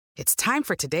It's time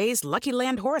for today's Lucky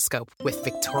Land horoscope with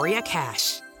Victoria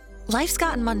Cash. Life's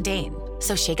gotten mundane,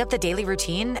 so shake up the daily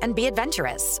routine and be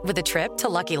adventurous with a trip to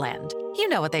Lucky Land. You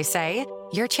know what they say,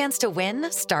 your chance to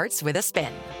win starts with a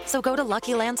spin. So go to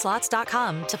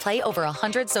LuckyLandSlots.com to play over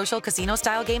 100 social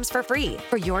casino-style games for free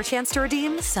for your chance to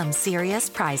redeem some serious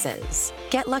prizes.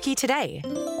 Get lucky today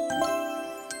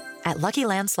at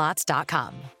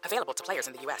LuckyLandSlots.com. Available to players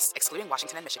in the U.S., excluding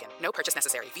Washington and Michigan. No purchase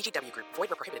necessary. VGW Group. Void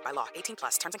where prohibited by law.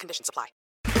 18+. Terms and conditions apply.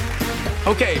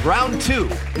 Okay, round two.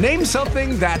 Name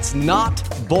something that's not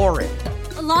boring.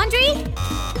 A laundry?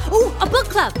 Ooh, a book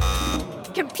club.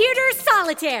 Computer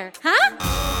solitaire, huh?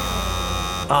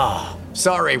 Ah,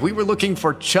 sorry. We were looking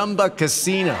for Chumba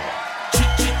Casino.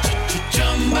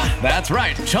 That's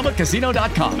right.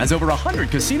 ChumbaCasino.com has over 100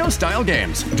 casino-style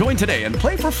games. Join today and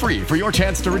play for free for your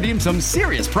chance to redeem some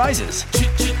serious prizes.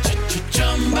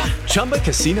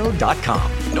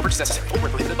 ChumbaCasino.com. No purchase necessary. Void where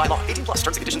prohibited by law. 18+. Terms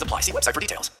and conditions apply. See website for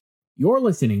details. You're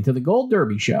listening to The Gold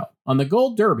Derby Show on the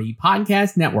Gold Derby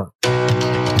Podcast Network.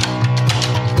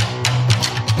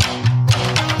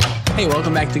 Hey,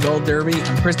 welcome back to Gold Derby.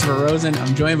 I'm Christopher Rosen.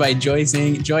 I'm joined by Joyce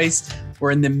Ng. Joyce,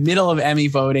 we're in the middle of Emmy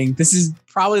voting. This is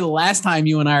probably the last time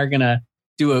you and I are going to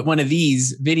do one of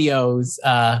these videos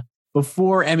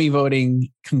before Emmy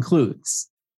voting concludes.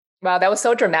 Wow, that was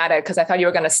so dramatic because I thought you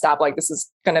were going to stop. Like, this is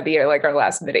going to be like our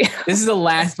last video. This is the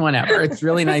last one ever. It's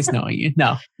really nice knowing you.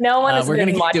 No one is going to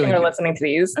be watching or listening to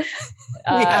these.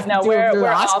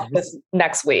 We're off this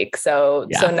next week. So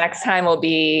next time will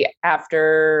be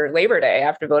after Labor Day,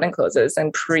 after voting closes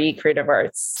and pre-Creative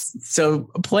Arts. So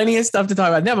plenty of stuff to talk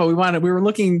about. No, but we were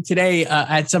looking today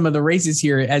at some of the races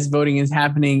here as voting is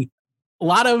happening. A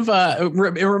lot of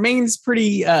it remains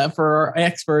pretty for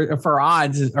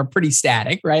odds are pretty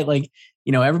static, right? Like,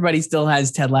 you know, everybody still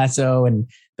has Ted Lasso and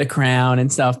The Crown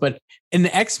and stuff. But in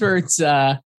the experts,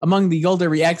 among the Gold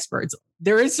Derby experts,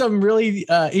 there is some really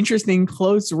interesting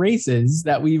close races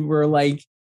that we were like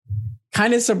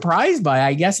kind of surprised by,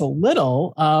 I guess, a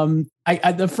little.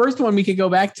 The first one we could go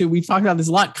back to, we've talked about this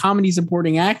a lot, comedy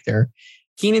supporting actor.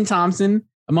 Kenan Thompson,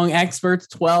 among experts,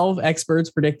 12 experts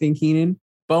predicting Kenan.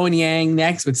 Bowen Yang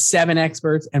next with 7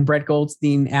 experts, and Brett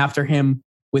Goldstein after him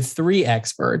with 3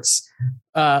 experts.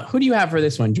 Who do you have for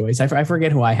this one, Joyce? I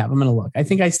forget who I have. I'm going to look. I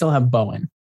think I still have Bowen.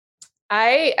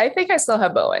 I think I still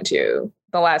have Bowen too.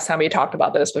 The last time we talked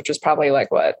about this, which was probably like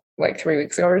 3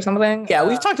 weeks ago or something. Yeah,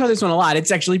 we've talked about this one a lot.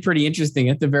 It's actually pretty interesting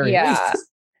at the very least.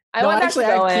 I have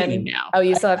Kenan now. Oh,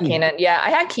 you still have Kenan. Yeah, I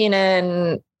had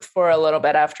Kenan for a little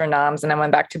bit after Noms, and I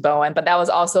went back to Bowen, but that was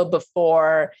also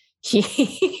before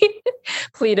he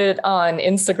pleaded on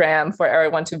Instagram for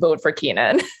everyone to vote for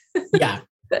Kenan. Yeah.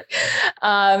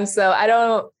 So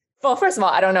first of all,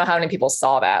 I don't know how many people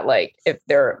saw that, like if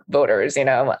they're voters, you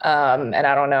know, and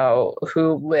I don't know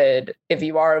who would, if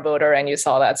you are a voter and you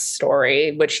saw that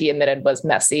story, which he admitted was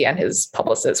messy and his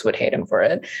publicist would hate him for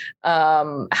it,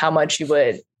 how much you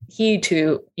would heed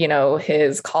to, you know,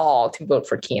 his call to vote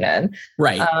for Kenan.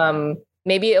 Right.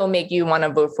 Maybe it'll make you want to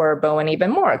vote for Bowen even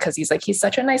more because he's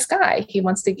such a nice guy. He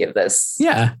wants to give this.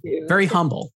 Yeah. Very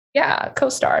humble. Yeah.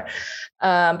 Co-star.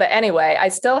 But anyway, I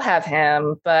still have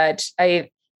him, but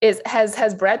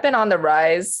has Brett been on the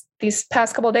rise these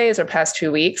past couple of days or past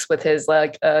 2 weeks with his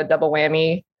double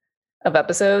whammy of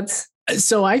episodes?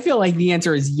 So I feel like the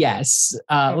answer is yes.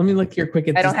 Let me look here quick.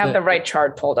 I don't have the right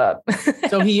chart pulled up.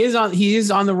 So he is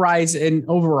on the rise in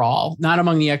overall, not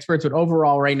among the experts, but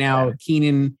overall right now, yeah.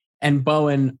 Kenan and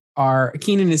Bowen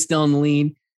Kenan is still in the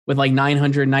lead with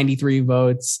 993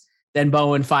 votes. Then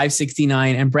Bowen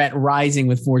 569 and Brett rising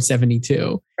with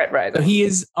 472. Brett rising. So he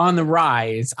is on the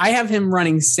rise. I have him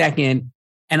running second,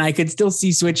 and I could still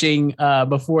see switching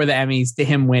before the Emmys to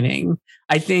him winning.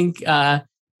 I think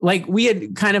we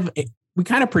kind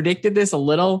of predicted this a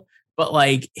little, but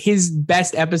his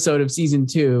best episode of season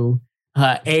 2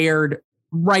 aired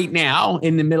right now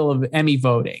in the middle of Emmy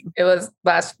voting. It was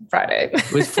last Friday.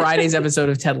 It was Friday's episode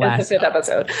of Ted Lasso.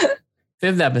 The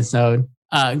Fifth episode.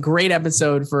 Great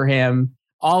episode for him.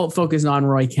 All focused on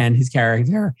Roy Kent, his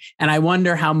character. And I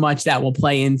wonder how much that will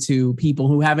play into people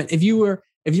who haven't, if you're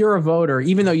a voter,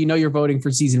 even though you know you're voting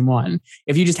for season 1,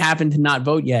 if you just happen to not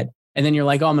vote yet, and then you're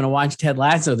like, oh, I'm going to watch Ted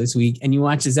Lasso this week, and you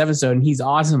watch this episode and he's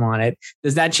awesome on it,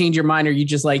 does that change your mind? Or you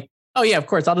just like, oh yeah, of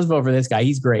course, I'll just vote for this guy.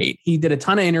 He's great. He did a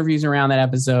ton of interviews around that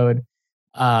episode.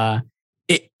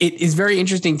 It is very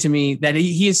interesting to me that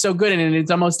he is so good. And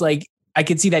it's almost like I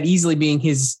could see that easily being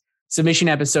his submission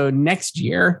episode next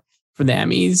year for the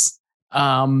Emmys.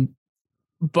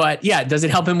 But yeah, does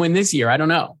it help him win this year? I don't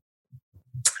know.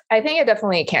 I think it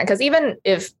definitely can. Because even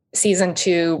if season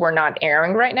 2 were not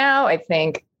airing right now, I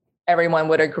think everyone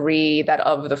would agree that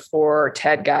of the 4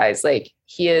 Ted guys, like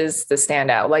he is the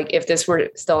standout. Like if this were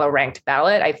still a ranked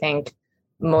ballot, I think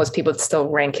most people would still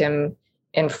rank him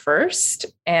in first.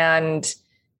 And,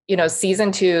 you know,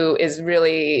 season 2 is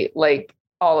really like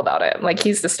all about it. Like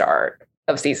he's the star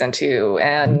of season 2.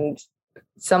 And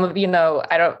some of, you know,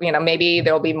 I don't, you know, maybe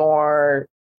there'll be more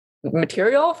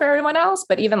material for everyone else,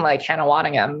 but even like Hannah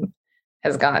Waddingham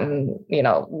has gotten, you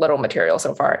know, little material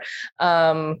so far.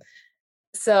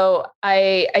 So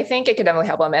I think it could definitely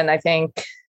help him. And I think,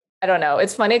 I don't know,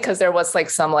 it's funny because there was like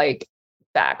some like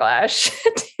backlash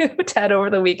to Ted over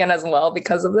the weekend as well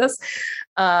because of this.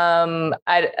 And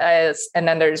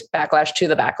then there's backlash to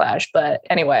the backlash. But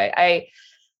anyway,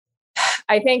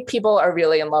 I think people are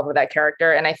really in love with that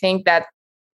character. And I think that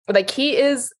like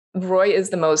Roy is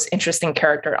the most interesting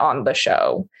character on the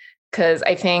show. Cause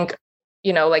I think,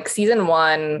 you know, like season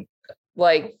 1,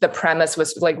 like the premise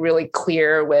was like really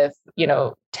clear with, you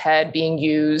know, Ted being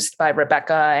used by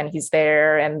Rebecca and he's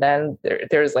there. And then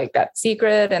there's like that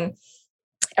secret and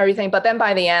everything. But then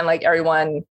by the end, like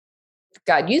everyone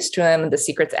got used to him and the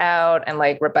secret's out and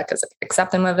like Rebecca's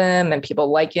accepting of him and people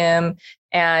like him.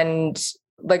 And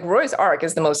like Roy's arc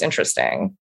is the most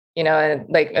interesting, you know,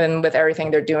 and with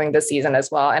everything they're doing this season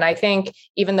as well. And I think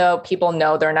even though people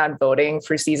know they're not voting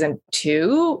for season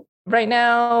 2 right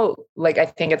now, like I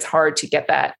think it's hard to get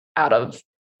that out of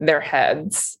their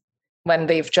heads when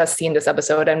they've just seen this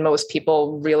episode and most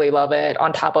people really love it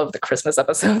on top of the Christmas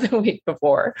episode the week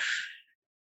before.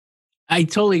 I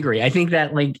totally agree. I think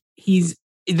that like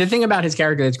the thing about his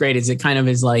character that's great is it kind of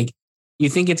is like, you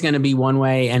think it's going to be one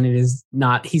way and it is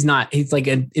not, he's like,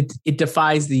 it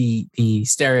defies the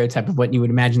stereotype of what you would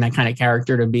imagine that kind of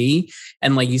character to be.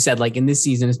 And like you said, like in this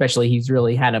season, especially, he's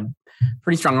really had a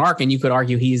pretty strong arc and you could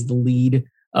argue he is the lead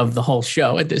of the whole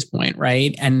show at this point.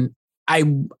 Right. And I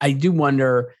do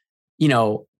wonder, you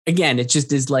know, again, it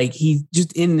just is like, he's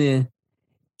just in the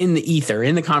ether,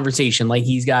 in the conversation. Like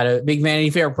he's got a big Vanity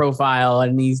Fair profile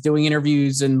and he's doing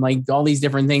interviews and like all these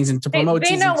different things and to promote.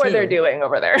 They know what they're doing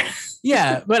over there.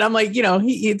 Yeah. But I'm like, you know,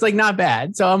 it's like not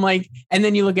bad. So I'm like, and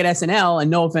then you look at SNL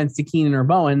and no offense to Keenan or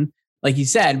Bowen, like you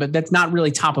said, but that's not really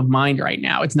top of mind right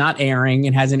now. It's not airing.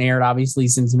 It hasn't aired obviously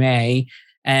since May.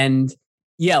 And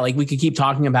yeah, like we could keep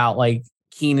talking about like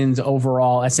Keenan's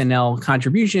overall SNL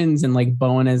contributions and like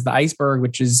Bowen as the iceberg,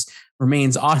 which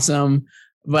remains awesome.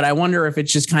 But I wonder if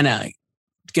it's just kind of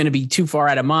going to be too far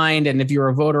out of mind. And if you're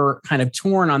a voter kind of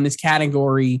torn on this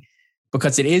category,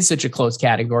 because it is such a close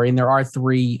category and there are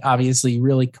 3 obviously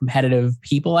really competitive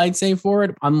people, I'd say, for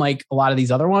it, unlike a lot of these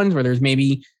other ones where there's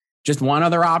maybe just one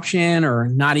other option or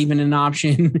not even an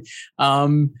option.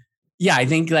 Yeah, I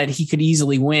think that he could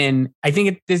easily win. I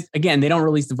think again, they don't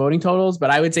release the voting totals, but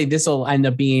I would say this will end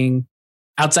up being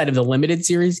outside of the limited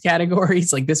series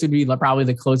categories. Like this would be probably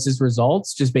the closest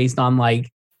results just based on like,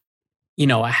 you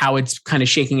know, how it's kind of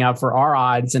shaking out for our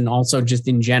odds and also just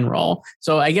in general.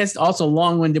 So I guess also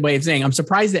long-winded way of saying, I'm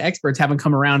surprised the experts haven't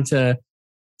come around to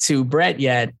Brett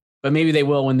yet, but maybe they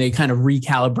will when they kind of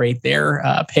recalibrate their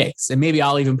picks. And maybe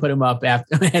I'll even put them up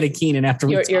ahead of Keenan after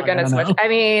you're going to switch. I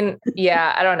mean,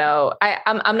 yeah, I don't know.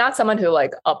 I'm not someone who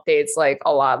like updates like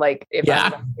a lot. Like if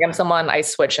I'm someone, I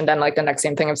switch and then like the next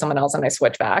same thing of someone else and I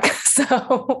switch back.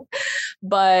 So,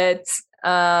 but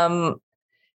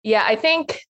yeah, I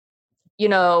think, you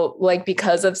know, like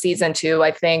because of season 2, I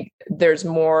think there's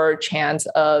more chance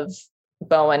of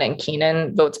Bowen and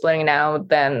Keenan vote splitting now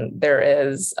than there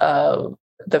is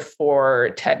the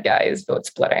 4 Ted guys vote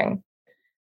splitting.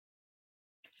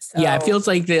 So, yeah, it feels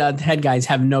like the Ted guys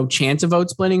have no chance of vote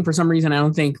splitting for some reason. I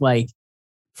don't think like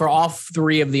for all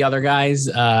 3 of the other guys,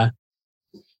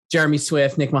 Jeremy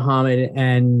Swift, Nick Mohammed,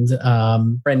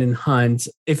 and Brendan Hunt,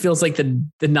 it feels like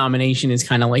the nomination is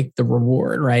kind of like the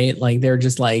reward, right? Like they're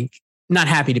just like not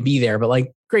happy to be there, but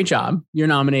like, great job, you're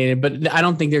nominated. But I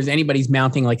don't think there's anybody's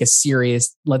mounting like a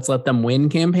serious let's let them win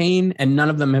campaign. And none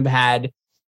of them have had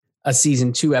a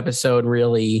season 2 episode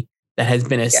really that has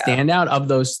been a standout. Of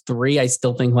those 3, I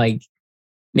still think like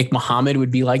Nick Mohammed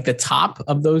would be like the top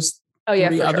of those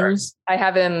 3 others. Sure. I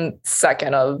have him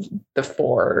second of the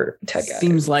 4 Ted guys.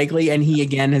 Seems likely. And he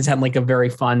again has had like a very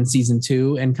fun season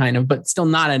 2 and kind of, but still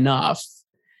not enough.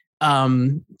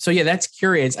 So yeah, that's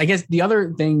curious. I guess the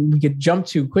other thing we could jump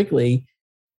to quickly,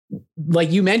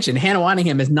 like you mentioned, Hannah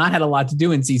Waddingham has not had a lot to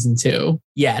do in season 2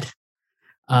 yet.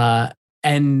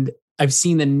 And I've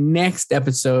seen the next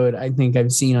episode, I think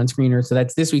I've seen on Screener. So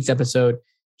that's this week's episode.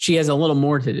 She has a little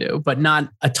more to do, but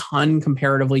not a ton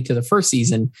comparatively to the first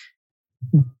season.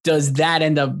 Does that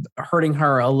end up hurting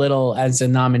her a little as a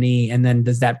nominee? And then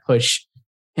does that push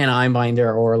Hannah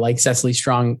Einbinder or like Cecily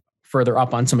Strong further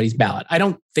up on somebody's ballot. I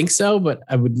don't think so, but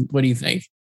what do you think?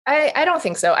 I don't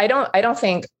think so. I don't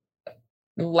think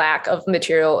lack of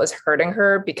material is hurting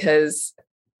her because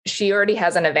she already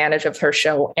has an advantage of her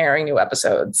show airing new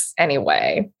episodes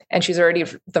anyway. And she's already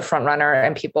the front runner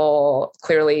and people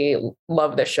clearly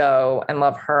love the show and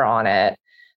love her on it.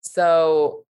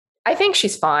 So I think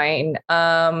she's fine.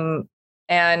 And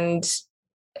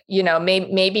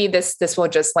maybe this will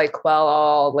just like quell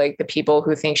all like the people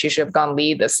who think she should have gone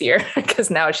lead this year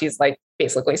because now she's like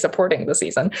basically supporting the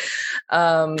season.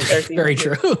 Very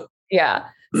true. Yeah.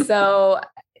 So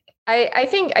I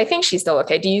think she's still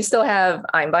okay. Do you still have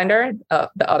Einbinder,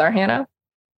 the other Hannah?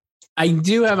 I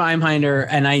do have Einbinder,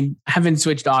 and I haven't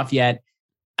switched off yet.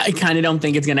 I kind of don't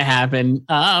think it's going to happen.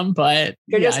 But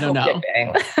I don't know.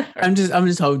 I'm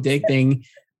just hope dicting.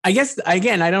 I guess,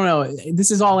 again, I don't know. This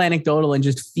is all anecdotal and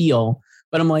just feel,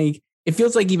 but I'm like, it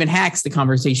feels like even Hacks, the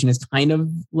conversation is kind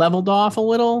of leveled off a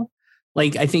little.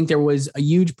 Like, I think there was a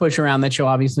huge push around that show,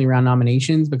 obviously around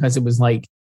nominations, because it was like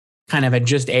kind of had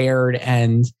just aired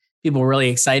and people were really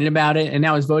excited about it. And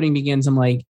now as voting begins, I'm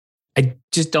like, I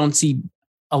just don't see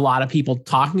a lot of people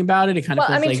talking about it. It kind of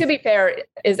feels like, to be fair,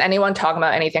 is anyone talking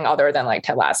about anything other than like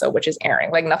Ted Lasso, which is airing?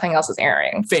 Like nothing else is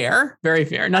airing. Fair, very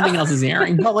fair. Nothing else is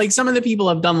airing. But like some of the people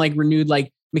have done like renewed,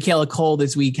 like Michaela Cole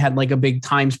this week had like a big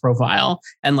Times profile.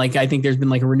 And like, I think there's been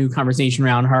like a renewed conversation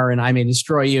around her and I May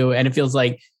Destroy You. And it feels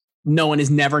like no one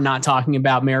is never not talking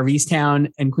about Mayor of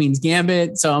Easttown and Queen's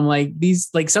Gambit. So I'm like,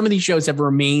 some of these shows have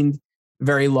remained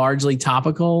very largely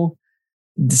topical.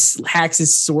 Hacks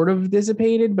is sort of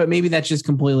dissipated, but maybe that's just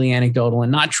completely anecdotal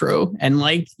and not true. And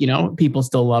like, people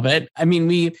still love it. I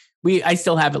mean, I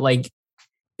still have it like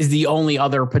is the only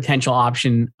other potential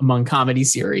option among comedy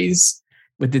series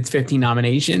with its 15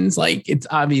 nominations. Like it's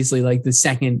obviously like the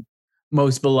second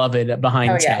most beloved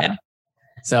behind Ted.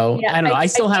 So I don't know. I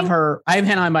still have her. I have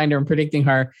Hannah Einbinder. I'm predicting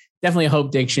her. Definitely a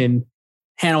hope diction.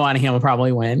 Hannah Waddingham will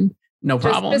probably win. No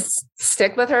problem. Just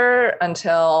stick with her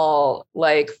until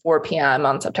like 4 p.m.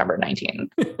 on September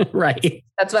 19th. Right.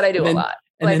 That's what I do a lot.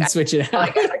 And then switch it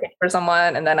out. I for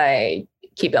someone and then I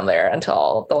keep them there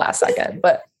until the last second.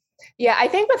 But yeah, I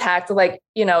think with Hacked, like,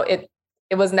 it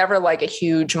was never like a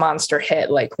huge monster hit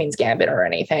like Queen's Gambit or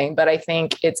anything. But I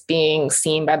think it's being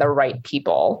seen by the right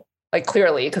people. Like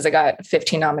clearly, because it got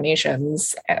 15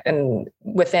 nominations and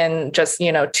within just,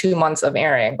 2 months of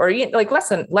airing or like less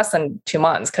than 2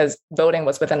 months because voting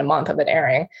was within a month of it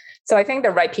airing. So I think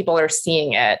the right people are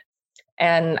seeing it.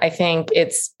 And I think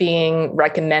it's being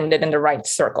recommended in the right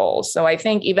circles. So I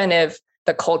think even if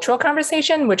the cultural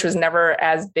conversation, which was never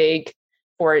as big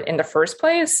for it in the first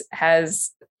place,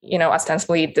 has,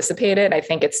 ostensibly dissipated, I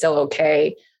think it's still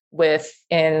okay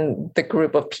within the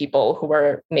group of people who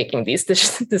are making these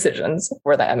decisions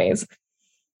for the Emmys.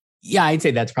 Yeah, I'd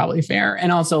say that's probably fair.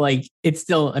 And also like, it's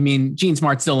still, I mean, Jean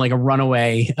Smart's still like a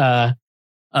runaway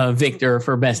victor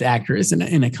for best actress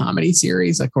in a comedy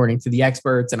series, according to the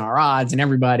experts and our odds and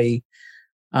everybody.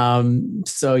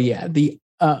 So yeah,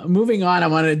 moving on, I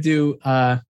want to do,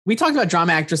 we talked about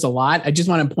drama actress a lot. I just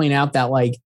want to point out that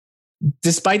like,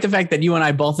 despite the fact that you and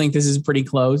I both think this is pretty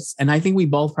close, and I think we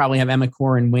both probably have Emma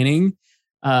Corrin winning,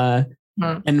 and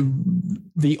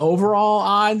the overall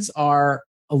odds are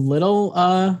a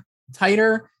little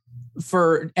tighter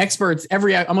for experts.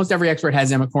 Almost every expert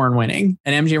has Emma Corrin winning,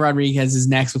 and MJ Rodriguez is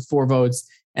next with 4 votes,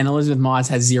 and Elizabeth Moss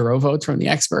has 0 votes from the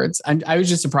experts. I was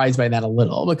just surprised by that a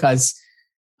little because,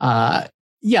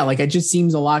 it just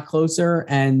seems a lot closer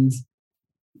and.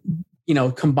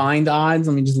 Combined odds.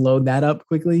 Let me just load that up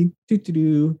quickly. It's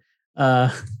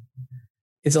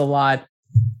a lot.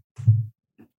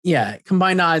 Yeah,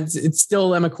 combined odds. It's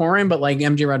still Emma Corrin, but like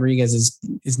MJ Rodriguez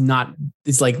is not.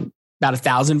 It's like about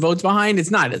 1,000 votes behind. It's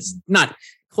not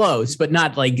close, but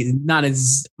not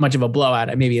as much of a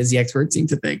blowout maybe as the experts seem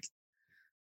to think.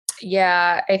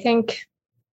 Yeah, I think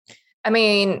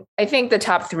the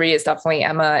top 3 is definitely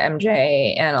Emma,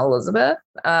 MJ, and Elizabeth.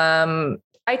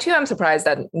 I too am surprised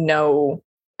that no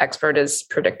expert is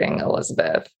predicting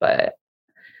Elizabeth, but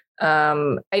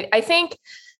I think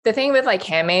the thing with like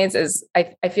Handmaids is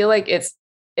I feel like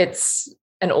it's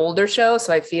an older show,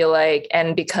 so I feel like,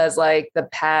 and because like the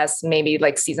past maybe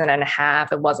like season and a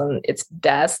half, it wasn't its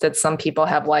best, that some people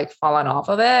have like fallen off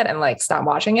of it and like stopped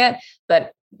watching it,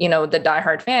 but the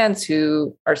diehard fans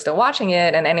who are still watching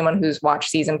it and anyone who's watched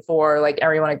season 4, like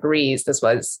everyone agrees this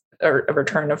was a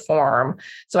return to form.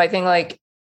 So I think like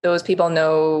those people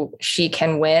know she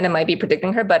can win and might be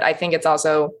predicting her, but I think it's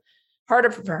also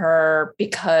harder for her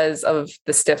because of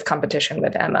the stiff competition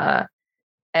with Emma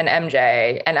and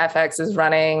MJ, and FX is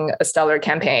running a stellar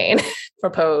campaign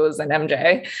for Pose and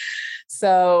MJ.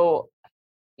 So,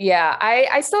 Yeah,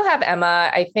 I still have Emma.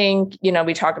 I think,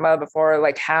 we talked about it before,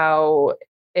 like how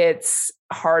it's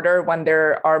harder when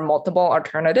there are multiple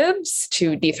alternatives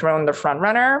to dethrone the front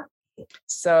runner.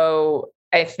 So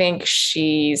I think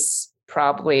she's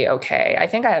probably okay. I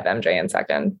think I have MJ in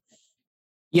second.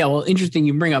 Yeah, well, interesting.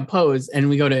 You bring up Pose, and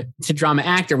we go to drama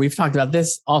actor. We've talked about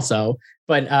this also,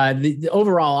 but the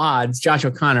overall odds, Josh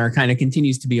O'Connor kind of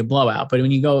continues to be a blowout. But when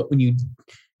you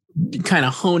kind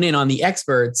of hone in on the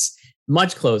experts,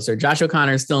 much closer. Josh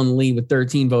O'Connor is still in the lead with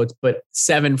 13 votes, but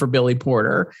 7 for Billy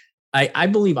Porter. I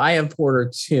believe I have Porter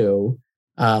too.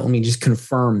 Let me just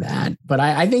confirm that. But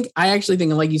I actually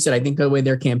think, like you said, I think the way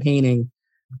they're campaigning,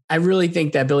 I really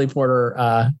think that Billy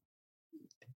Porter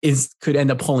could end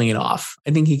up pulling it off.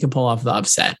 I think he could pull off the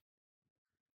upset.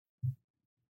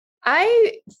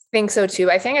 I think so too.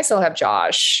 I think I still have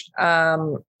Josh. I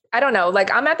don't know.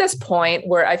 Like, I'm at this point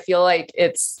where I feel like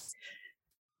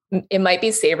it might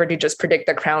be safer to just predict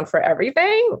the crown for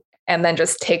everything and then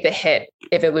just take the hit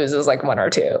if it loses like 1 or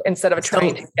 2, instead of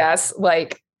trying to guess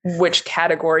like which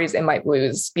categories it might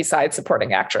lose besides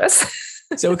supporting actress.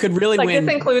 So it could really like win.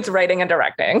 This includes writing and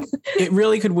directing. It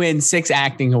really could win 6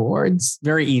 acting awards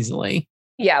very easily.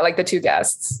 Yeah, like the 2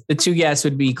 guests. The 2 guests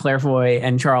would be Claire Foy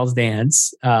and Charles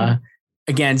Dance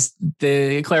against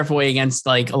Claire Foy against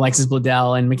like Alexis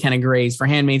Bledel and McKenna Grace for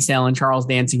Handmaid's Tale, and Charles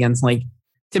Dance against like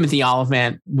Timothy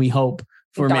Olyphant, we hope,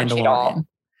 for Don Mandalorian.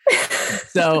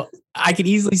 So I could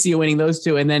easily see it winning those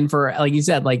 2. And then for, like you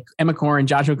said, like Emma Corrin,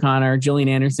 Josh O'Connor, Gillian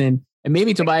Anderson, and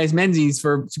maybe Tobias Menzies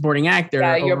for supporting actor.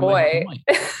 Yeah, your boy.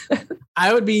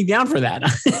 I would be down for that.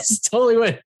 Totally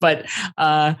would. But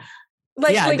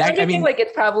think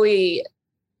it's probably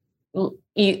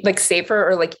like safer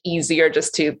or like easier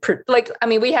just to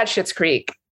we had Schitt's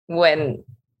Creek win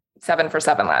 7 for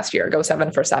 7 last year, go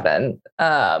 7 for 7.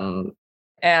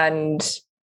 And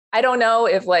I don't know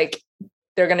if like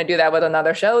they're going to do that with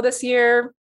another show this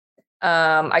year.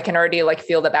 I can already like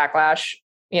feel the backlash,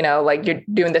 like you're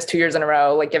doing this 2 years in a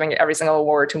row, like giving every single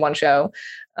award to one show.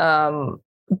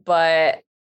 But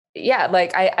yeah,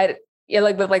 like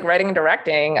like with like writing and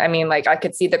directing, I mean, like I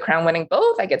could see the crown winning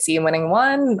both. I could see him winning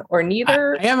one or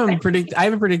neither. I haven't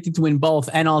predicted to win both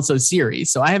and also series.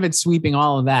 So I have it sweeping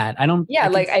all of that.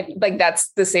 That's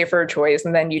the safer choice.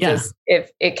 And then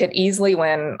if it could easily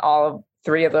win all of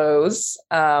 3 of those,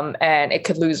 and it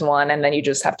could lose one, and then you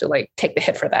just have to like take the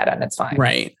hit for that, and it's fine.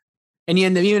 Right. And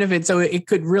even if it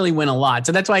could really win a lot.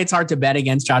 So that's why it's hard to bet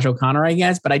against Josh O'Connor, I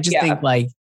guess. But I just think like,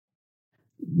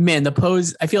 man, I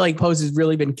feel like Pose has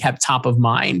really been kept top of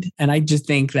mind. And I just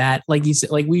think that, like you said,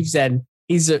 like we've said,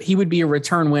 he would be a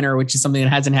return winner, which is something that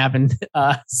hasn't happened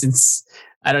since,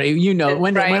 I don't know,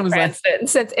 when was that?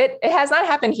 Since it has not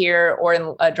happened here or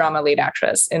in a drama lead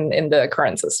actress in the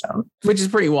current system, which is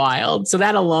pretty wild. So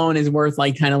that alone is worth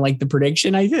like kind of like the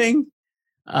prediction, I think.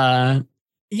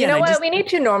 You know what? We need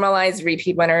to normalize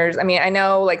repeat winners. I mean, I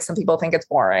know like some people think it's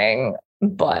boring,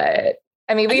 but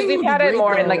I mean, we've had it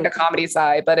more in like the comedy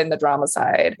side, but in the drama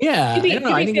side. Yeah. To be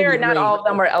fair, not all of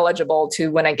them were eligible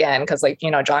to win again because like,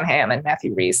 John Hamm and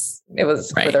Matthew Rhys, it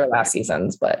was for their last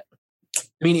seasons. But I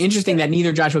mean, interesting that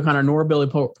neither Josh O'Connor nor Billy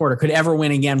Porter could ever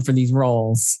win again for these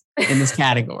roles in this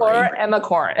category. Or Emma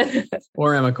Corrin.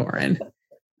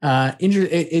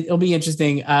 It'll be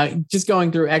interesting. Just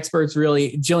going through experts,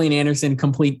 really, Gillian Anderson,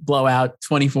 complete blowout,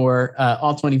 24,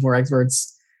 all 24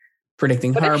 experts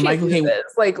predicting her. Michael K.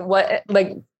 Like what?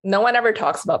 Like no one ever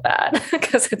talks about that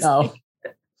because it's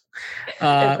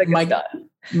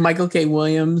Michael K.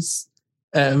 Williams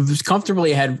was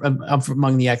comfortably ahead up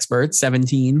among the experts,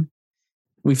 17.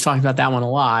 We've talked about that one a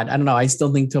lot. I don't know. I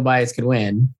still think Tobias could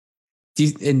win.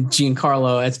 And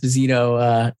Giancarlo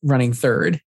Esposito running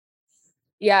 3rd.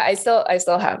 Yeah, I still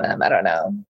have him. I don't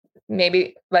know.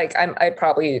 Maybe like I'd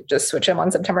probably just switch him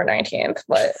on September 19th,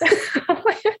 but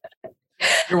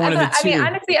you're one of the 2. I mean,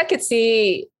 honestly, I could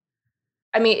see.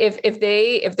 I mean,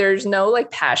 if there's no like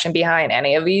passion behind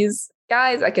any of these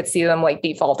guys, I could see them like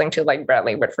defaulting to like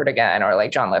Bradley Whitford again or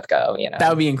like John Lithgow. That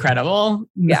would be incredible.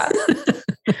 Yeah,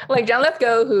 like John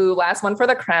Lithgow, who last one for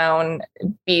the Crown,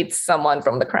 beats someone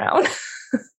from the Crown.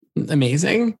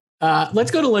 Amazing. Let's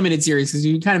go to limited series because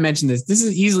you kind of mentioned this. This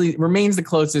is easily remains the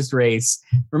closest race,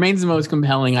 remains the most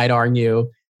compelling, I'd argue.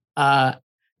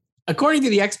 According to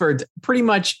the experts, pretty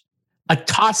much a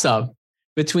toss-up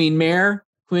between Mare,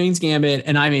 Queen's Gambit,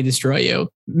 and I May Destroy You.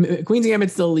 Queen's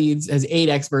Gambit still leads, has 8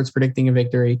 experts predicting a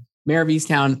victory. Mare of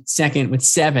Easttown second with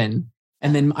 7.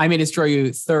 And then I May Destroy You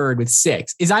 3rd with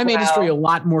 6. Is I May Destroy You a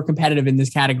lot more competitive in this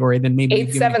category than maybe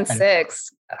 8, 7,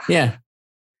 6? Yeah.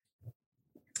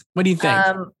 What do you think?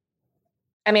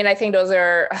 I mean, I think those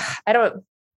are,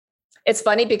 It's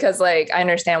funny because like I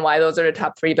understand why those are the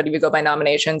top three, but if you go by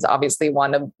nominations, obviously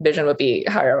WandaVision would be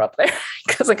higher up there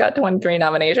because it got 23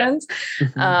 nominations.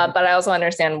 But I also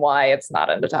understand why it's not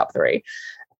in the top three.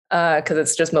 Because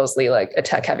it's just mostly like a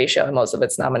tech heavy show and most of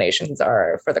its nominations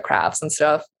are for the crafts and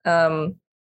stuff.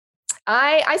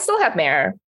 I still have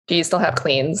Mare. Do you still have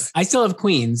Queens? I still have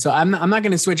Queens, so I'm not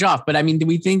going to switch off. But I mean, do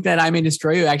we think that I May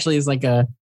Destroy You actually is like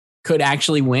could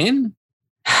actually win?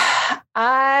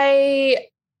 I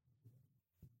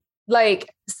like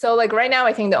right now.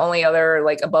 I think the only other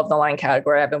like above the line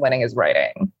category I've been winning is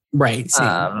writing. Right.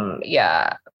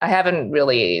 Yeah, I haven't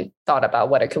really thought about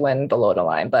what it could win below the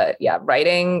line, but yeah,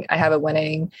 writing I have it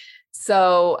winning.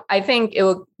 So I think it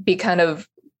would be kind of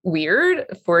weird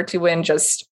for it to win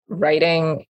just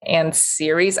writing and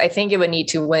series. I think it would need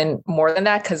to win more than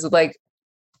that because, like,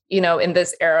 you know, in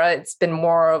this era, it's been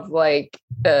more of like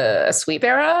a sweep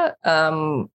era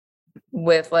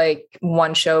with like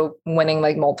one show winning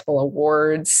like multiple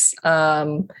awards.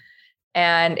 And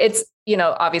it's, you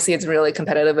know, obviously it's really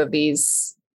competitive of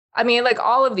these. I mean, like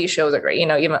all of these shows are great. You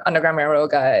know, even Underground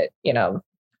Railroad got, you know,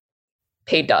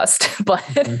 paid dust, but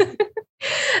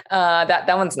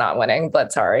that one's not winning,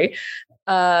 but sorry.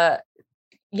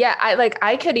 Yeah,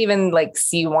 I could even like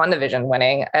see WandaVision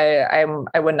winning.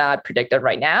 I would not predict it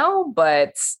right now,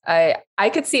 but I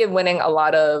could see it winning a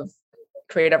lot of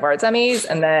creative arts Emmys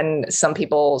and then some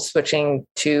people switching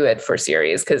to it for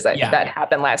series because that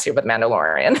happened last year with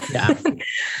Mandalorian. Yeah.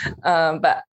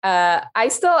 But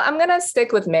I'm gonna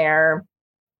stick with Mare.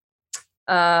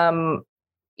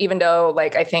 Even though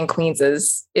like I think Queens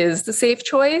is the safe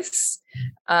choice.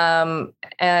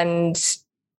 And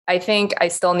I think I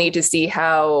still need to see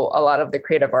how a lot of the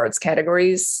creative arts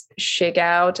categories shake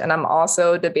out. And I'm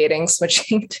also debating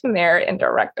switching to Mare in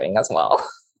directing as well.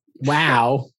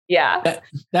 Wow. Yeah.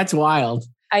 That's wild.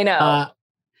 I know.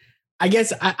 I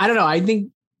guess, I don't know. I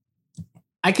think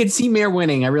I could see Mare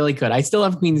winning. I really could. I still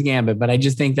have Queen's Gambit, but I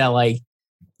just think that like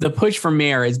the push for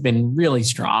Mare has been really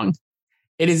strong.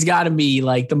 It has got to be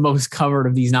like the most covered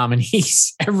of these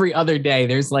nominees every other day.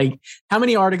 There's like, how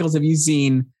many articles have you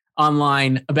seen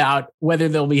online about whether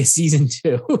there'll be a season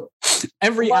 2?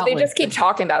 They just keep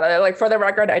talking about it. Like, for the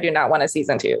record, I do not want a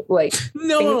season 2. Like,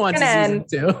 no one wants a season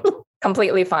 2.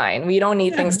 Completely fine. We don't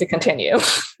need things to continue.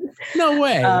 No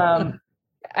way.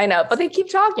 I know, but they keep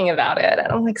talking about it.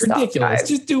 And I'm like, stop, ridiculous. Guys.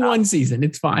 Just do one season.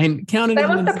 It's fine. Count it. That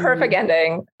was the perfect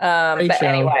ending. But show.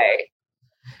 Anyway,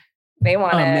 they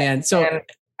want it. Man. So and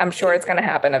I'm sure it's going to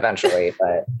happen eventually,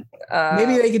 but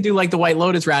maybe they could do like the White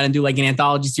Lotus route and do like an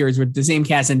anthology series with the same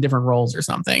cast in different roles or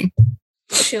something.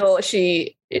 Kate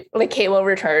will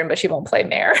return, but she won't play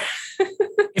Mare.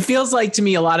 It feels like to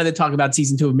me, a lot of the talk about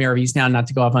season 2 of Mare of Easttown, not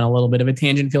to go off on a little bit of a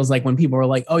tangent, feels like when people were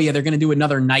like, oh yeah, they're going to do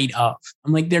another night of.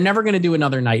 I'm like, they're never going to do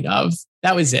another night of.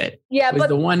 That was it. Yeah. It was but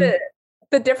the one.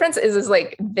 The difference is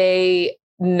like the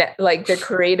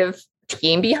creative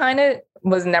team behind it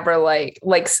was never like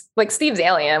Steve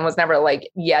Zalian was never like,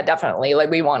 yeah, definitely. Like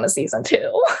we want a season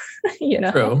 2, you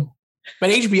know? True. But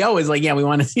HBO is like, yeah, we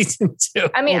want a season 2.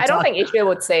 I mean, I don't think HBO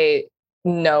would say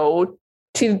no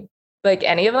to like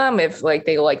any of them if like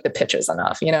they like the pitches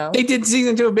enough, you know? They did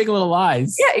season 2 of Big Little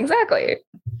Lies. Yeah, exactly.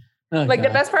 Oh, like God.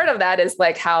 The best part of that is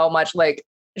like how much like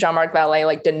Jean-Marc Vallée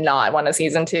like did not want a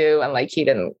season 2 and like he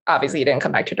didn't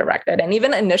come back to direct it. And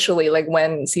even initially, like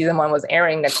when season 1 was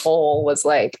airing, Nicole was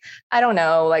like, I don't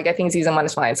know, like I think season 1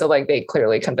 is fine. So like they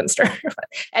clearly convinced her.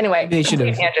 Anyway, they should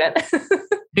have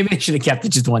maybe they should have kept it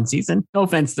just one season. No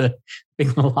offense to Big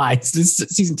Little Lies. This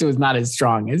season 2 is not as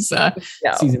strong as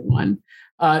season 1.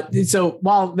 So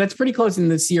while that's pretty close in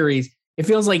the series, it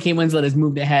feels like Kate Winslet has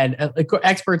moved ahead.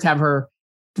 Experts have her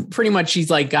pretty much. She's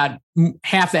like got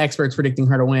half the experts predicting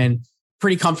her to win.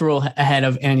 Pretty comfortable ahead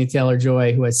of Anya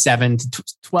Taylor-Joy, who has 7 to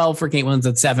 12 for Kate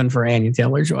Winslet, 7 for Anya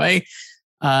Taylor-Joy.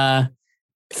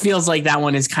 Feels like that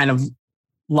one is kind of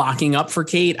locking up for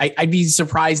Kate. I'd be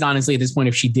surprised, honestly, at this point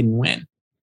if she didn't win.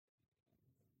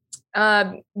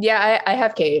 Yeah, I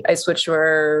have Kate. I switched to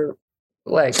her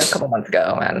like a couple months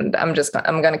ago and I'm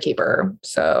going to keep her.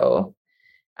 So,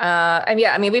 and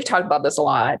yeah, I mean, we've talked about this a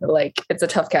lot, like it's a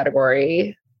tough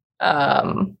category.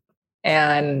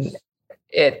 And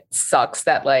it sucks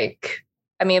that like,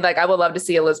 I mean, like I would love to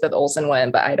see Elizabeth Olsen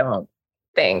win, but I don't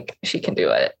think she can do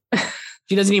it.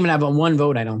 She doesn't even have a one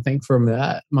vote, I don't think, from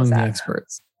among the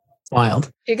experts.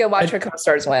 Wild. She could watch her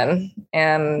co-stars win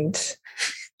and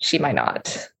she might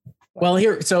not.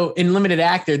 Well, so in limited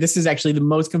actor, this is actually the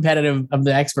most competitive of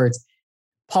the experts.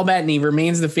 Paul Bettany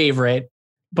remains the favorite,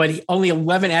 but only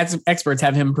 11 experts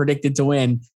have him predicted to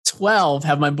win. 12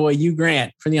 have my boy Hugh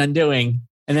Grant for The Undoing,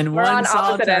 And then We're on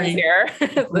opposite ends here.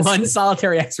 one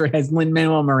solitary expert has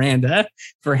Lin-Manuel Miranda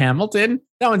for Hamilton.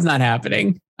 That one's not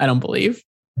happening, I don't believe.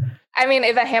 I mean,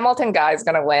 if a Hamilton guy is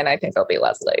going to win, I think it'll be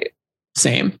Leslie.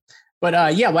 Same.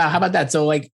 But yeah, wow. How about that? So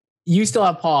like you still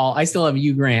have Paul. I still have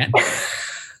Hugh Grant.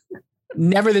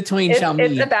 Never the twain shall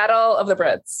meet. It's the battle of the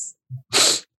Brits.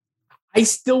 I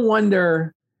still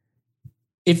wonder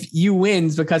if you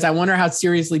wins because I wonder how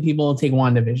seriously people will take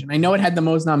WandaVision. I know it had the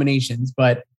most nominations,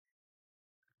 but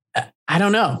I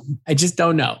don't know. I just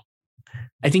don't know.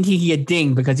 I think he can get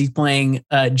dinged because he's playing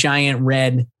a giant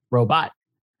red robot.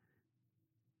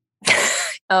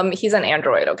 He's an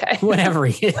android, okay. Whatever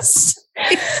he is.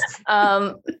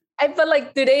 But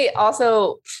like, do they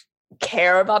also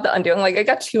care about The Undoing? Like, I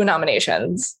got 2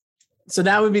 nominations. So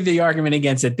that would be the argument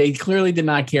against it. They clearly did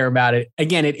not care about it.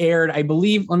 Again, it aired, I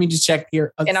believe, let me just check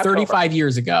here, 35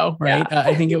 years ago, right? Yeah.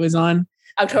 I think it was on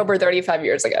October 35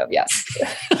 years ago. Yes.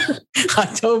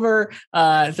 October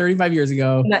 35 years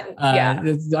ago.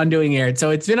 The Undoing aired. So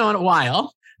it's been on a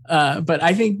while. But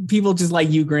I think people just like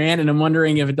Hugh Grant, and I'm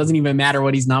wondering if it doesn't even matter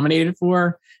what he's nominated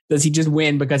for. Does he just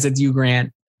win because it's Hugh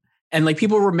Grant? And like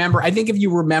people remember, I think if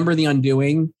you remember The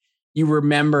Undoing, you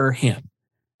remember him.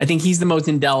 I think he's the most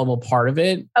indelible part of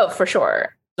it. Oh, for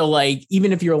sure. So like,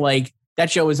 even if you're like,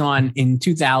 that show was on in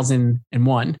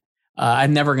 2001,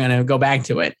 I'm never going to go back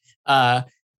to it.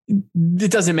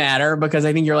 It doesn't matter because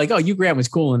I think you're like, oh, Hugh Grant was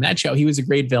cool in that show. He was a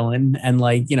great villain and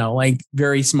like, you know, like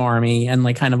very smarmy and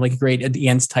like kind of like a great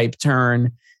against type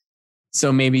turn.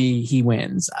 So maybe he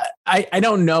wins. I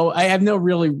don't know. I have no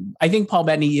really, I think Paul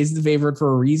Bettany is the favorite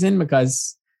for a reason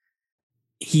because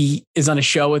he is on a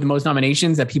show with the most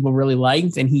nominations that people really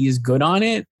liked and he is good on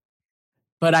it.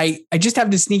 But I just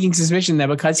have this sneaking suspicion that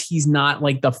because he's not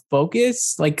like the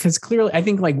focus, like, because clearly I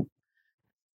think like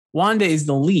Wanda is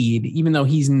the lead, even though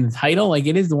he's in the title, like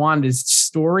it is the Wanda's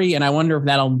story. And I wonder if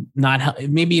that'll not help.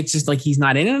 Maybe it's just like, he's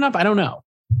not in it enough. I don't know.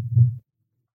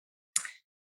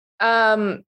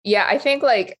 Yeah, I think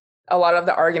like a lot of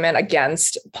the argument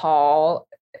against Paul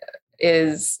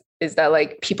is that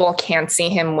like people can't see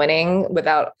him winning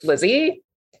without Lizzie.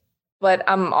 But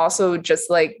I'm also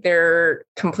just like, they're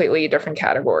completely different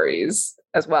categories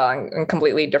as well and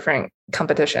completely different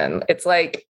competition. It's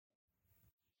like,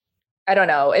 I don't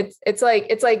know. It's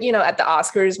like, you know, at the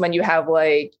Oscars when you have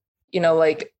like, you know,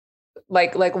 like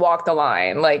Walk the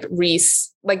Line, like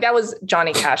Reese, like that was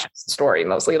Johnny Cash's story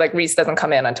mostly. Like Reese doesn't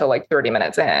come in until like 30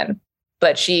 minutes in,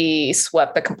 but she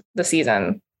swept the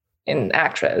season in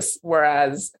actress,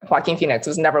 whereas Joaquin Phoenix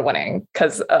was never winning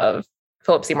because of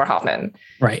Philip Seymour Hoffman.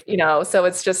 Right. You know, so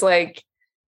it's just like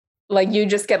you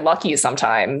just get lucky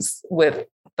sometimes with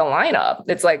the lineup.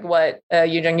 It's like what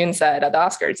Yoo Jung-yoon said at the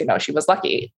Oscars, you know, she was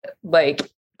lucky. Like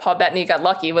Paul Bettany got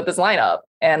lucky with this lineup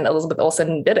and Elizabeth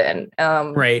Olsen didn't.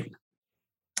 Right.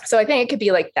 So I think it could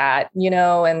be like that, you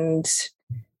know, and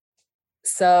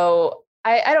so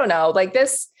I don't know, like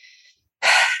this,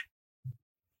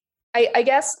 I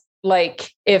guess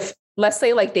like if let's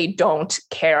say like they don't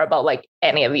care about like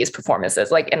any of these performances,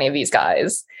 like any of these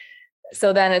guys.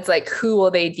 So then it's like, who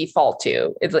will they default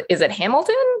to? Is it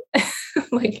Hamilton?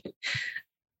 Like,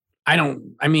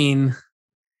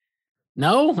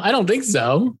 no, I don't think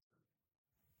so.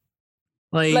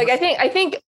 Like I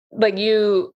think like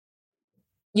you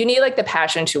need like the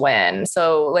passion to win.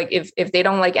 So like if they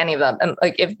don't like any of them, and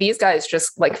like if these guys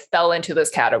just like fell into this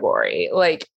category,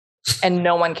 like, and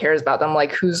no one cares about them,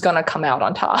 like who's going to come out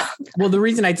on top? Well, the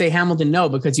reason I'd say Hamilton, no,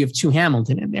 because you have 2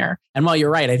 Hamilton in there. And while you're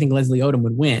right, I think Leslie Odom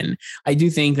would win. I do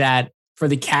think that for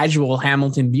the casual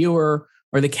Hamilton viewer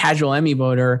or the casual Emmy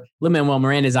voter, Lin-Manuel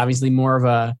Miranda is obviously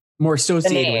more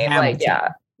associated with Hamilton. Like,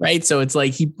 yeah. Right. So it's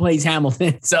like he plays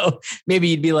Hamilton. So maybe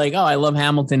you'd be like, oh, I love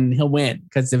Hamilton. He'll win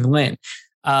because of Lin.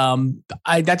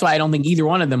 That's why I don't think either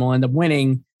one of them will end up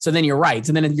winning. So then you're right.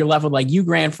 So then you're left with like Hugh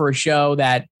Grant for a show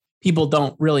that people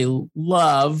don't really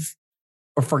love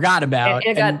or forgot about.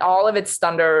 And it got all of its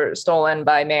thunder stolen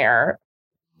by Mayor.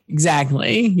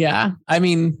 Exactly. Yeah. I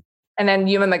mean. And then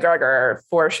Ewan McGregor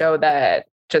for a show that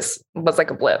just was like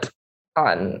a blip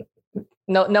on,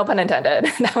 no pun intended.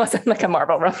 That wasn't like a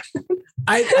Marvel reference.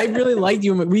 I really liked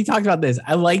you. We talked about this.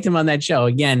 I liked him on that show.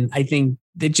 Again, I think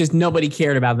that just nobody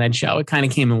cared about that show. It kind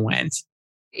of came and went.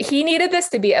 He needed this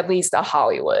to be at least a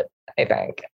Hollywood, I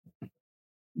think.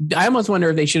 I almost wonder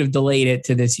if they should have delayed it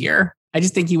to this year. I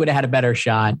just think he would have had a better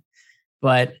shot.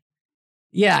 But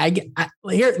yeah,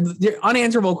 here the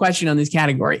unanswerable question on this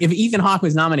category. If Ethan Hawke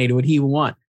was nominated, would he have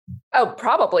won? Oh,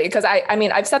 probably. Because I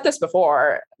mean, I've said this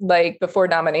before, like before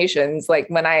nominations, like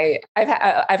when I've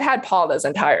had Paul this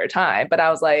entire time, but I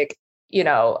was like, you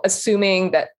know,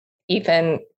 assuming that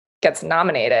Ethan gets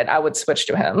nominated, I would switch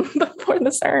to him before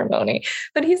the ceremony,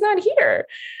 but he's not here.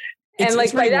 It's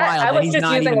like by that, I was just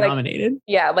using like nominated.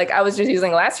 Yeah, like I was just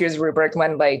using last year's rubric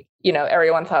when like, you know,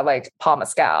 everyone thought like Paul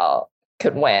Mescal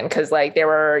could win because like they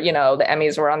were, you know, the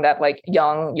Emmys were on that like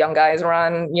young guys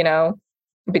run, you know,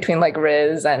 between like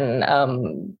Riz and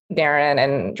Darren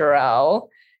and Jarrell.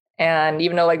 And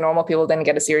even though like normal people didn't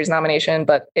get a series nomination,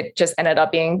 but it just ended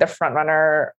up being the front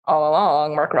runner all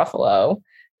along, Mark Ruffalo.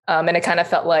 And it kind of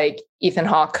felt like Ethan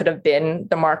Hawke could have been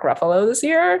the Mark Ruffalo this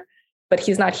year, but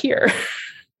he's not here.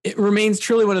 It remains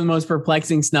truly one of the most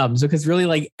perplexing snubs because really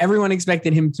like everyone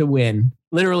expected him to win,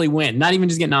 literally win, not even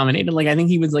just get nominated. Like I think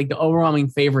he was like the overwhelming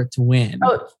favorite to win.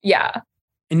 Oh yeah.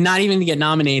 And not even to get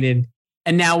nominated.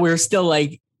 And now we're still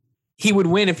like, he would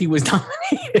win if he was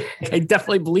nominated. I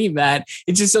definitely believe that.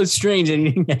 It's just so strange that he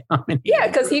didn't get nominated. Yeah,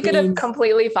 because he could have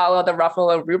completely followed the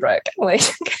Ruffalo rubric. Like,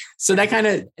 so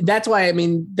that's why, I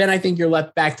mean, then I think you're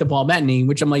left back to Paul Bettany,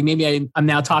 which I'm like, maybe I'm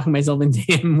now talking myself into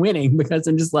him winning because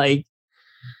I'm just like.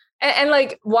 And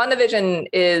like WandaVision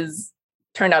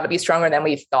turned out to be stronger than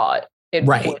we thought.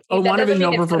 Right. Oh,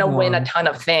 WandaVision is going to win a ton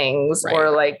of things, right.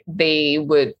 Or like they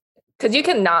would, because you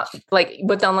can not like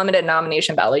with the unlimited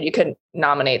nomination ballot, you could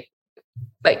nominate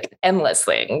like endless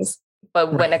things.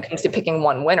 But when it comes to picking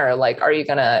one winner, like, are you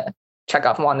going to check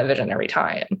off WandaVision every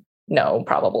time? No,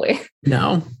 probably.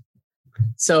 No.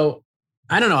 So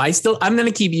I don't know. I'm going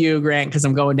to keep you, Grant, because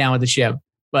I'm going down with the ship.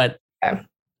 But okay.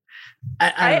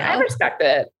 I respect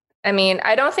it. I mean,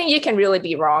 I don't think you can really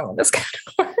be wrong in this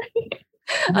category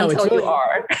until you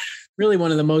are. Really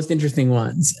one of the most interesting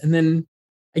ones. And then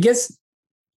I guess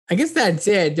that's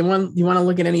it. You want to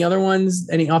look at any other ones?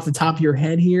 Any off the top of your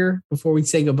head here before we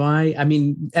say goodbye? I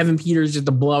mean, Evan Peters just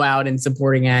a blowout in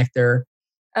supporting actor.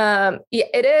 Yeah,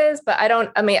 it is, but I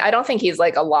don't think he's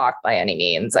like a lock by any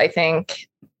means. I think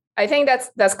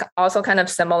that's also kind of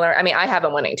similar. I mean, I have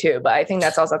him winning too, but I think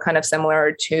that's also kind of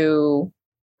similar to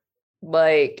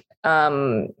like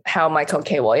how Michael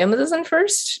K. Williams is in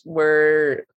first,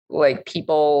 where like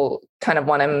people kind of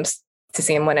want him to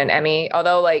see him win an Emmy,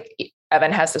 although like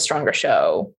Evan has the stronger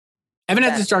show. I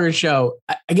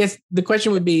guess the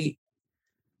question would be,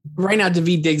 right now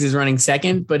Daveed Diggs is running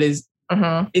second, but is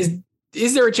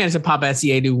there a chance that Papa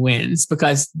Asiedu wins?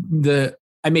 Because the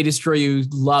I May Destroy You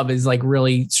love is like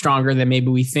really stronger than maybe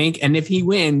we think. And if he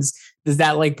wins, does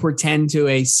that like portend to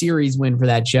a series win for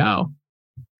that show?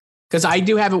 Because I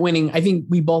do have it winning. I think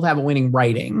we both have it winning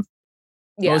writing.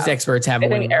 Yeah. Most experts have it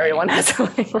winning. I think everyone has it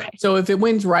winning writing. So if it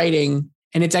wins writing,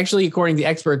 and it's actually, according to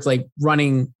experts, like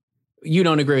running, you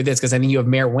don't agree with this because I think you have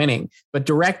Mare winning, but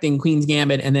directing Queen's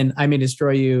Gambit and then I May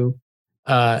Destroy You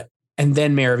and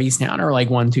then Mare of Easttown are like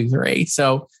 1, 2, 3.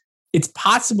 So it's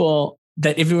possible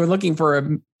that if you were looking for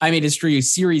a I May Destroy You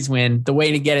series win, the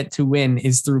way to get it to win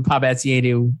is through Papa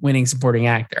Asiedu winning supporting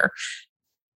actor.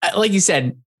 Like you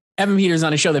said, Evan Peters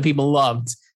on a show that people loved.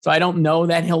 So I don't know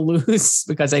that he'll lose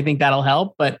because I think that'll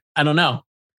help, but I don't know.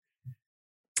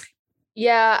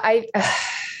 Yeah, I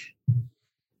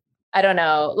don't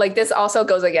know. Like this also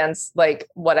goes against like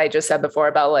what I just said before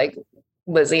about like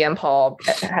Lizzie and Paul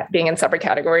being in separate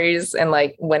categories and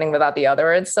like winning without the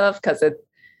other and stuff. Cause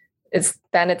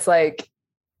it's like,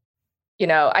 you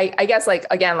know, I guess like,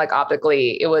 again, like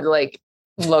optically it would like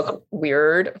look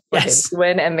weird for him to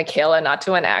win and Michaela not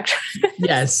to an actress.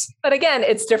 Yes. But again,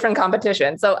 it's different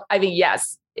competition. So I mean,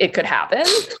 yes, it could happen.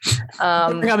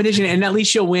 Different competition, and at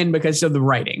least she'll win because of the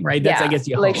writing, right? That's I guess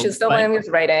you like she's still winning with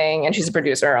writing, and she's a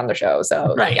producer on the show.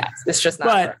 So yes, it's just not.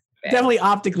 But definitely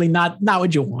optically not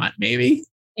what you want, maybe.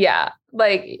 Yeah,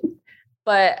 like,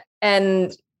 but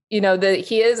and you know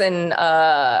he is in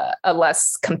a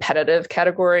less competitive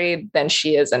category than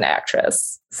she is an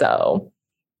actress. So.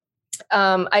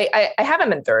 I have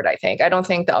him in third, I think. I don't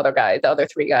think the other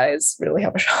three guys really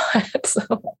have a shot. So.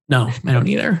 No, I don't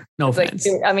either. No offense.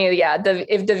 Like, I mean, yeah,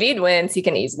 if Daveed wins, he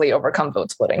can easily overcome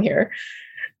vote splitting here.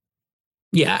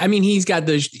 Yeah, I mean,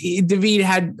 Daveed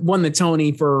had won the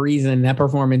Tony for a reason. That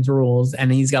performance rules,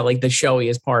 and he's got like the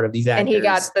showiest part of these actors. And he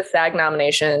got the SAG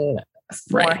nomination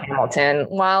for Hamilton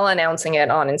while announcing it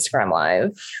on Instagram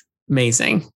Live.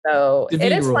 Amazing. So Daveed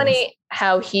it is rules. Funny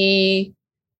how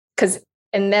because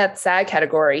in that SAG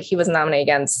category, he was nominated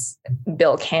against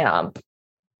Bill Camp,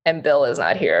 and Bill is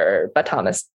not here, but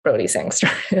Thomas Brody Sangster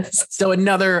is. So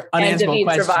another unanswerable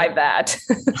question. Survived that.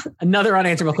 Another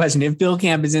unanswerable question. If Bill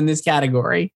Camp is in this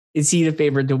category, is he the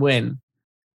favorite to win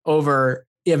over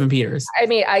Evan Peters? I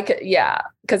mean,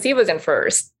 because he was in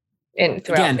first.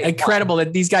 Again, incredible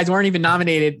that these guys weren't even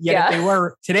nominated yet. If they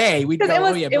were today, we'd go.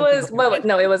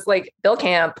 It was like Bill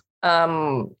Camp.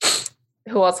 Who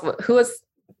else? Who was?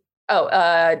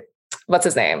 what's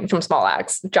his name from Small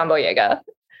Axe, John Boyega.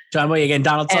 John Boyega and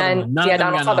Donald Sutherland.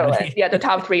 Donald Sutherland. Yeah, the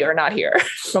top three are not here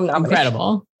from nomination.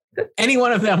 Incredible. Any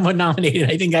one of them would nominate it.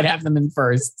 I think I'd have them in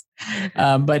first.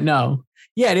 But no.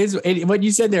 Yeah, it is. What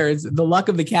you said there is the luck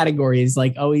of the category is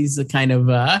like always a kind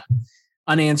of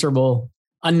unanswerable,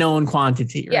 unknown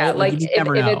quantity. Right? Yeah, like if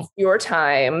it's your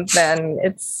time, then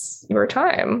it's your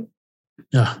time.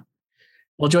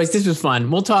 Well, Joyce, this was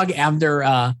fun. We'll talk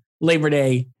after Labor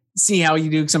Day, see how you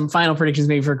do some final predictions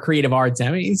maybe for Creative Arts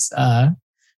Emmys.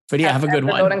 But yeah, have a good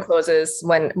one. The voting closes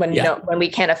when we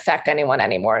can't affect anyone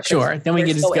anymore. Sure. Then we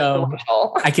can just go.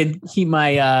 I could keep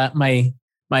my my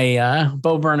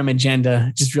Bo Burnham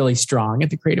agenda just really strong at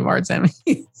the Creative Arts Emmys.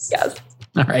 Yes.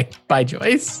 All right. Bye,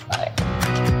 Joyce. Bye.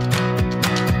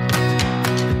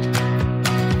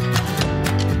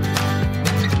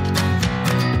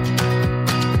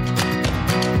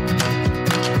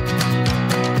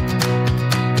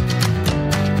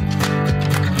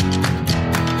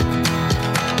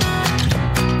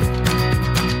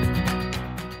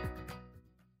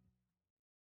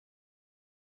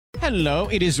 Hello,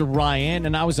 it is Ryan,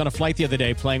 and I was on a flight the other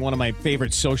day playing one of my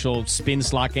favorite social spin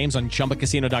slot games on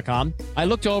ChumbaCasino.com. I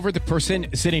looked over the person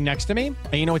sitting next to me,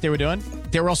 and you know what they were doing?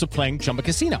 They were also playing Chumba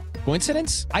Casino.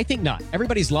 Coincidence? I think not.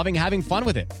 Everybody's loving having fun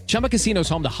with it. Chumba Casino is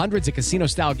home to hundreds of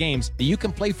casino-style games that you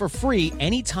can play for free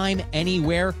anytime,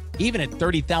 anywhere, even at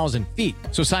 30,000 feet.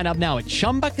 So sign up now at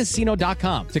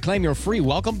ChumbaCasino.com to claim your free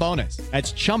welcome bonus.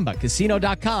 That's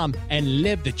ChumbaCasino.com and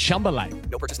live the Chumba life.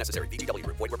 No purchase necessary. VGW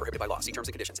Group. Void where prohibited by law. See terms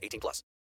and conditions. 18+.